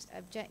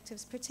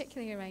objectives,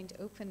 particularly around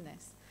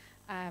openness.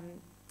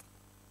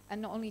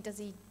 And not only does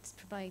he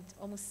provide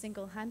almost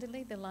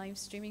single-handedly the live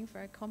streaming for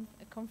our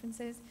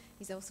conferences,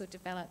 he's also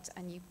developed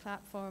a new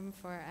platform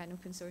for an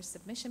open source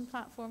submission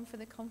platform for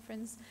the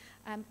conference,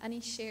 and he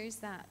shares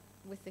that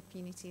with the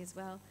community as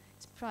well.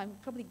 I'm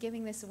probably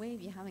giving this away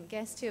if you haven't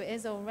guessed who it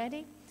is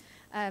already.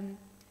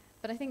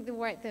 But I think the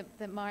work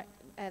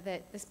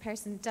that this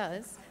person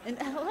does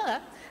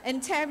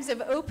in terms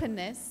of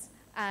openness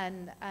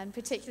and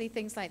particularly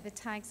things like the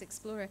Tags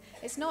Explorer,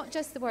 it's not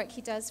just the work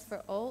he does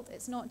for ALT,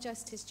 it's not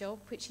just his job,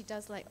 which he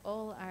does like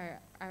all our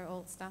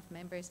ALT staff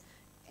members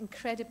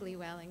incredibly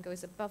well and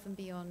goes above and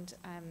beyond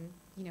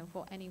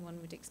what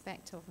anyone would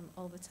expect of him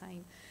all the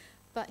time.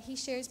 But he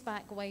shares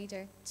back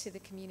wider to the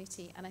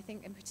community, and I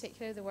think in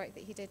particular the work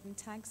that he did in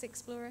Tags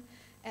Explorer,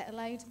 it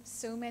allowed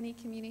so many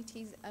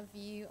communities a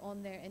view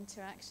on their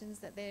interactions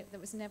that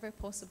was never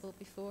possible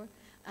before,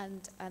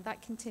 and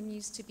that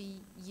continues to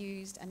be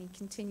used, and he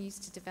continues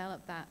to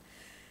develop that.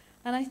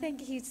 And I think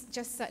he's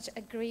just such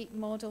a great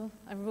model,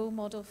 a role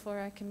model for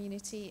our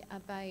community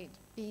about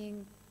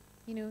being,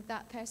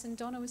 that person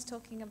Donna was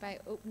talking about,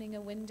 opening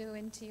a window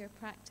into your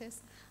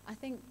practice. I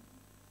think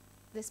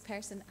this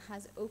person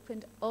has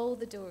opened all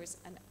the doors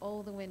and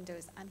all the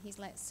windows, and he's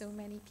let so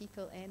many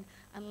people in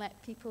and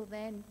let people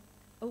then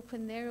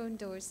open their own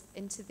doors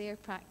into their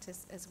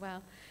practice as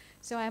well.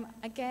 So I'm,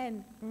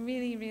 again,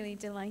 really, really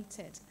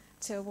delighted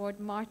to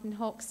award Martin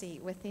Hoxie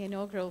with the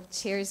inaugural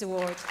Chairs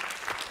Award.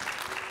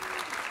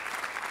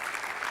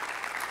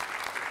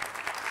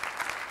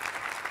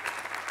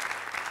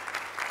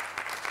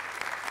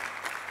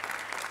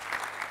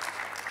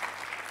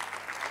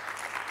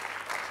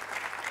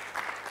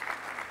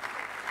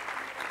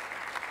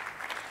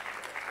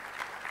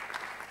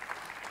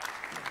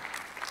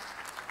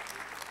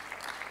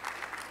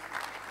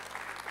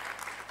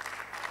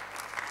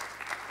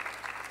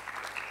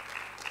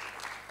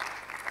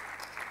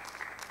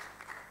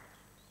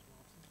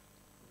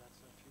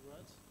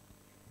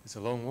 It's a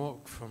long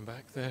walk from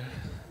back there.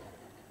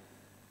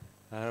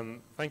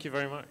 Thank you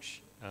very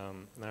much.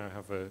 Now I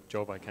have a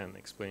job I can't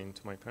explain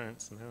to my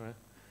parents, and now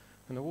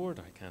an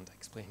award I can't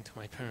explain to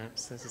my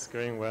parents. This is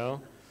going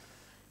well.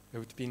 It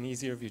would have been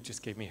easier if you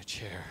just gave me a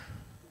chair.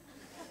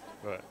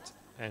 But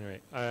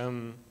anyway,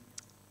 I've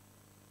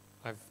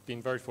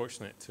been very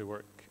fortunate to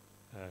work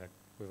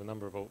with a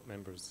number of ALT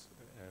members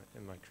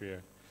in my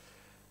career.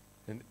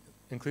 And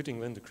including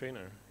Linda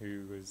Craner,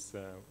 who was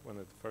one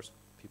of the first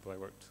people I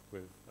worked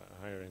with at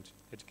a higher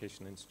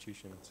education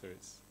institution. So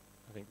it's,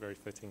 I think, very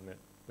fitting that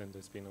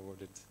Linda's been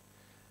awarded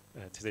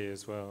today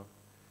as well.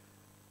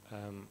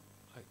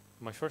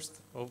 My first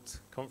ALT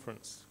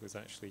conference was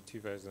actually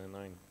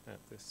 2009 at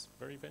this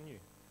very venue.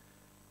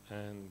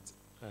 And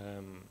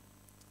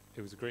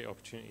it was a great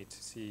opportunity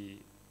to see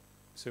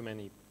so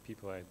many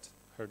people I'd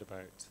heard about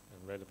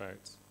and read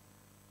about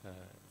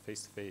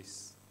face to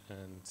face,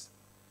 and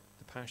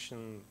the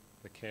passion,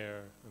 the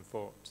care and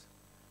thought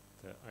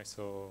that I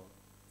saw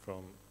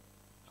from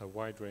a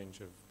wide range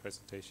of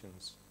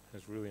presentations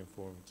has really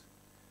informed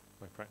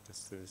my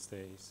practice to this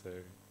day. So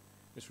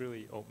it's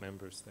really ALT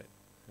members that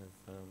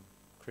have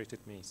created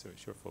me, so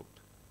it's your fault.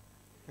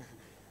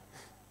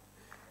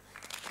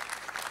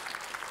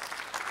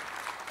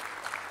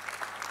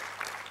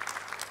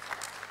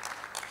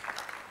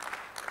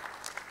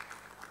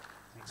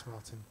 Thanks,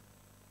 Martin.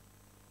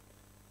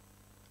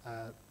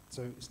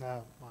 So it's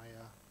now my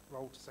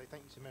role to say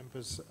thank you to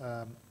members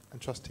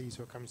and trustees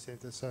who are coming to the end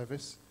of the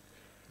service.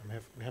 And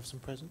we have some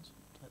presents.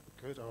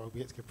 Good. Oh, we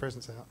get to give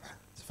presents out.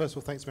 So first of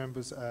all, thanks,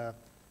 members.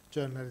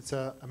 Journal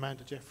editor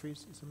Amanda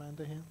Jeffries. Is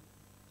Amanda here?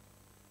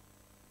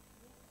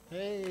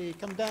 Hey,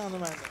 come down,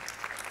 Amanda.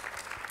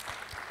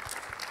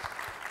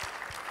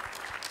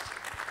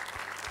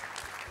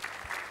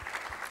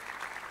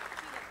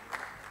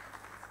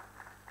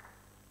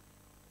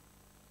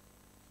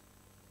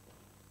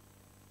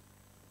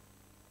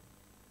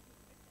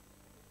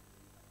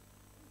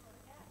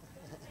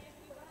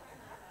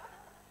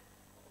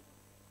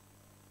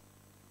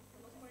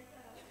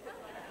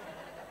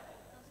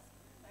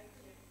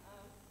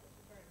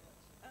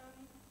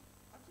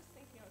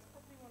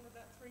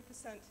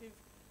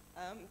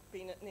 Who've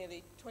been at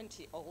nearly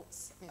 20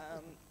 ALTs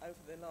over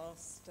the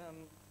last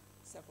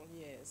several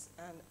years.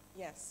 And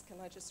yes, can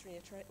I just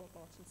reiterate what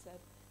Martin said?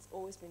 It's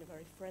always been a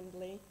very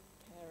friendly,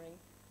 caring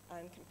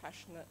and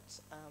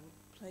compassionate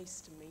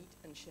place to meet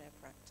and share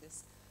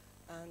practice.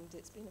 And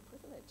it's been a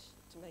privilege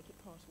to make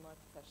it part of my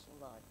professional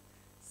life.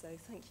 So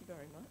thank you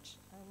very much.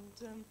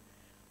 And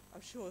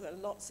I'm sure there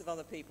are lots of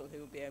other people who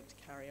will be able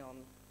to carry on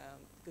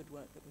the good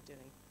work that we're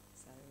doing.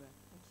 So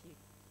thank you.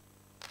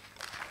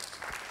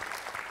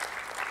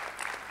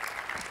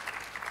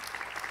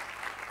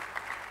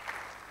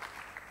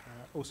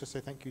 Also say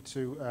thank you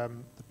to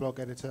the blog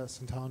editor,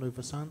 Santanu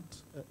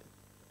Vasant. He's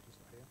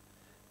not here.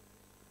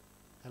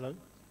 Hello?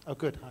 Oh,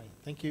 good. Hi.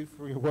 Thank you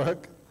for your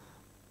work.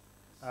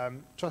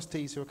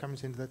 Trustees who are coming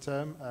to the end of their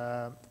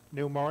term.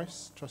 Neil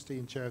Morris, trustee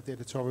and chair of the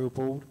editorial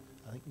board.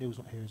 I think Neil's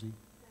not here, is he?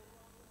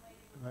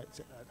 Right.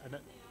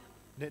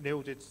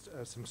 Neil did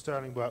some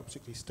sterling work,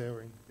 particularly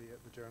steering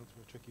the journal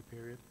through a tricky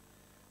period.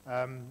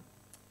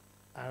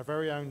 Our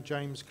very own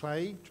James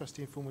Clay,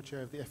 trustee and former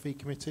chair of the FE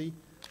committee.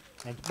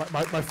 And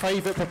my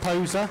favourite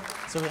proposer,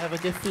 so we have a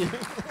gift for you.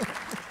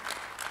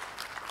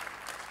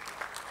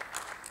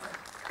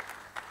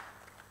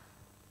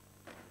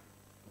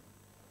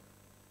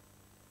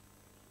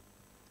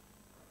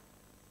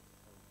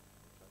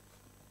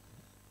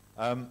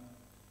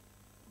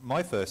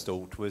 My first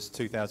ALT was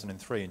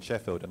 2003 in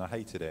Sheffield, and I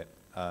hated it.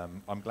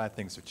 I'm glad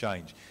things have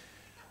changed.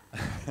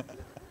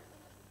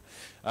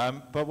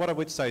 But what I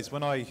would say is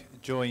when I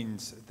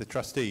joined the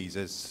trustees,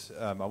 as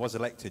I was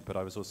elected, but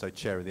I was also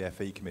chair of the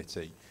FE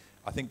committee,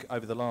 I think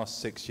over the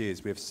last 6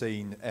 years we have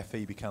seen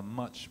FE become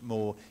much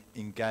more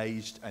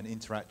engaged and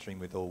interacting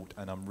with ALT,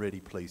 and I'm really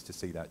pleased to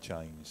see that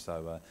change.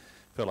 So I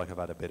feel like I've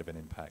had a bit of an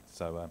impact.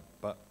 So,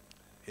 but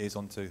it is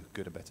on to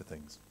good and better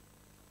things.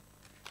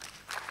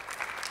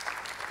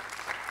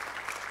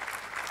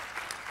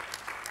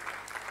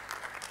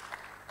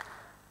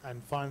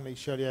 And finally,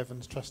 Shirley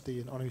Evans, trustee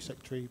and honorary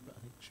secretary, but I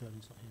think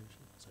Shirley's not here,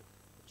 so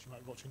she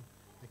might be watching.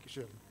 Thank you,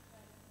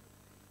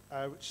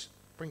 Shirley. Which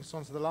brings us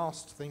on to the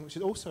last thing, which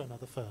is also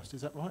another first.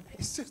 Is that right?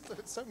 It's just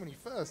so many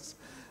firsts.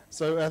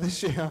 So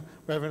this year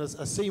we're having a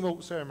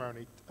CMALT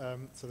ceremony.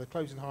 So the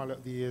closing highlight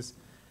of the year's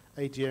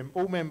AGM.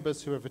 All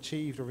members who have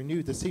achieved or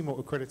renewed the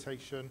CMALT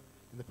accreditation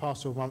in the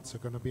past 12 months are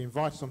going to be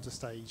invited onto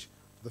stage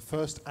for the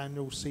first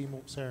annual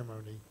CMALT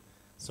ceremony.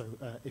 So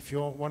if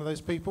you're one of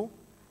those people,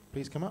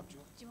 please come up.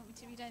 Do you want me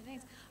to read out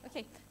names?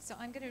 Okay, so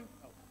I'm going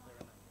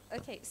to...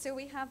 Okay, so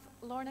we have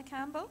Lorna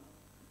Campbell,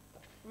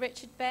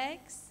 Richard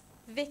Beggs,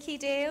 Vicky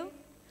Dale,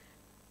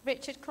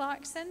 Richard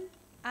Clarkson,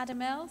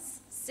 Adam Ells,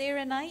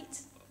 Sarah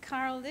Knight,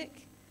 Carl Luke,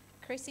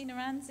 Chrissy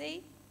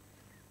Naranzi,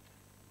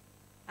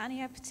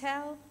 Ania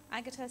Patel,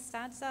 Agatha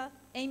Stadza,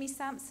 Amy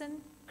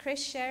Sampson,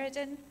 Chris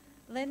Sheridan,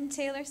 Lynn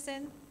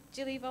Taylorson,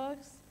 Julie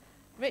Voss,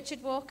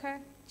 Richard Walker,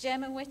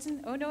 Gemma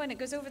Witten. Oh no, and it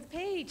goes over the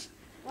page.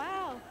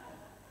 Wow.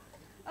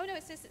 Oh no,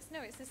 it's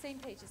the same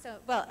page. So,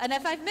 well, and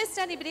if I've missed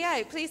anybody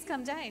out, please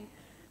come down.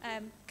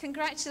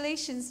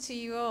 Congratulations to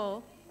you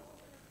all.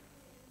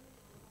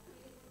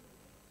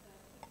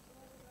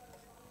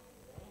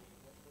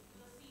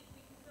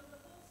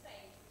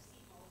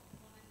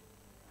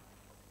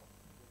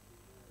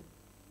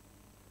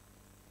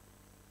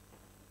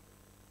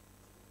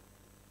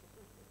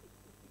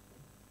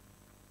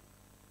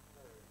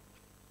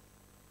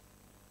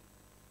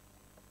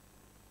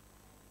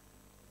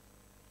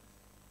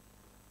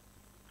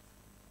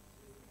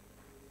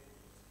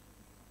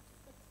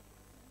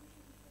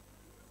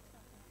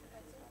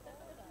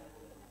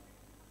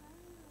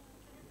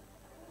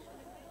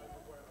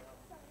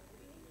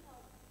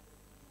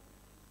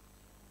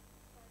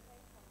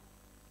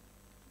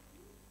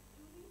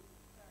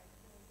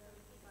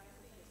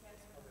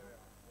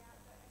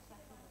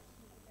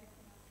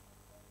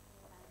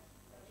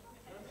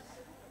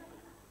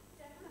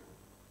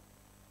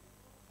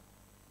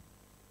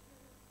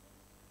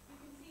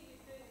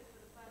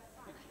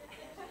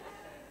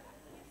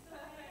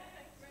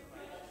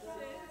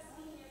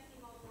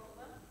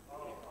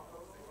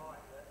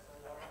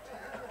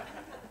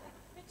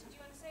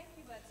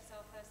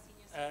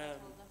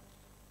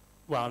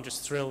 well, I'm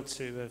just thrilled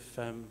to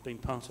have been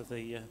part of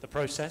the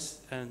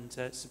process, and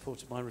it's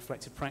supported my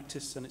reflective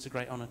practice, and it's a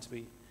great honour to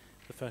be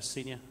the first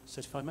senior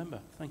certified member.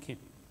 Thank you.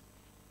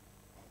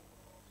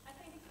 I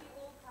think if you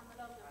all come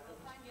along, we'll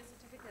find your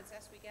certificates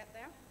as we get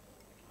there.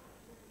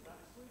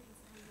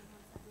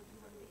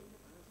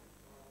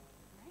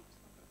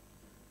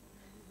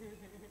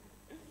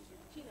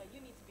 Sheila,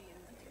 you need to be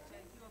in the picture.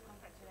 You are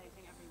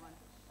congratulating everyone.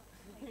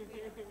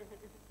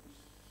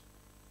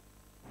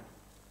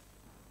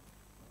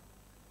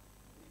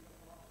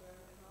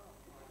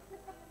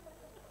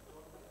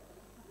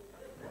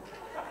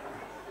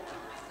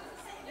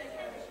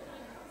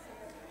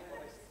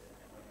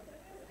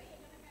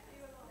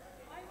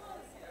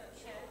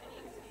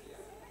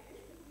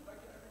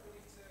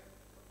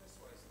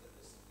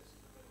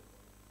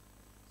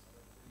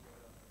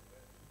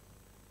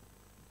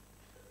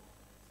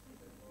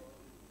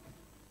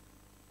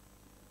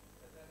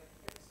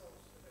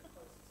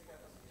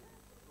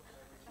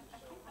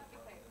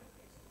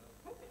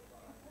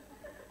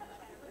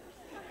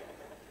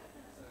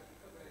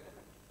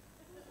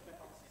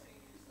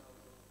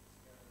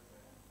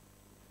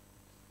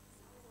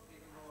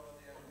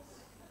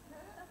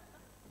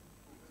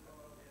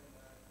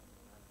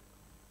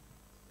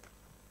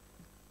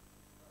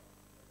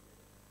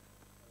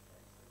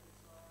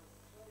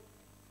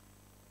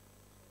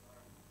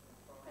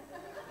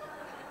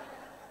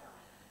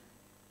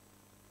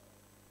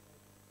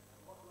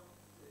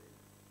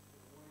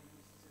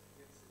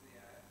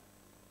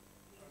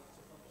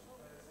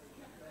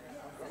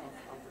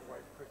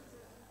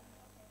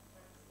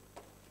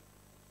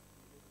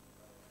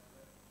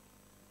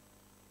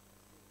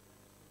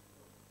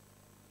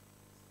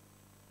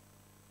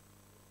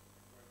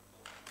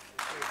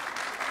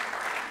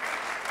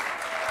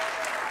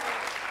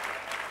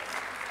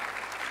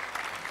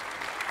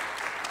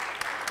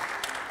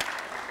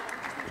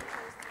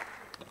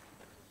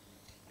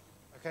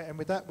 Okay, and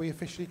with that, we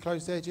officially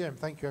close the AGM.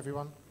 Thank you,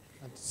 everyone,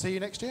 and see you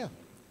next year.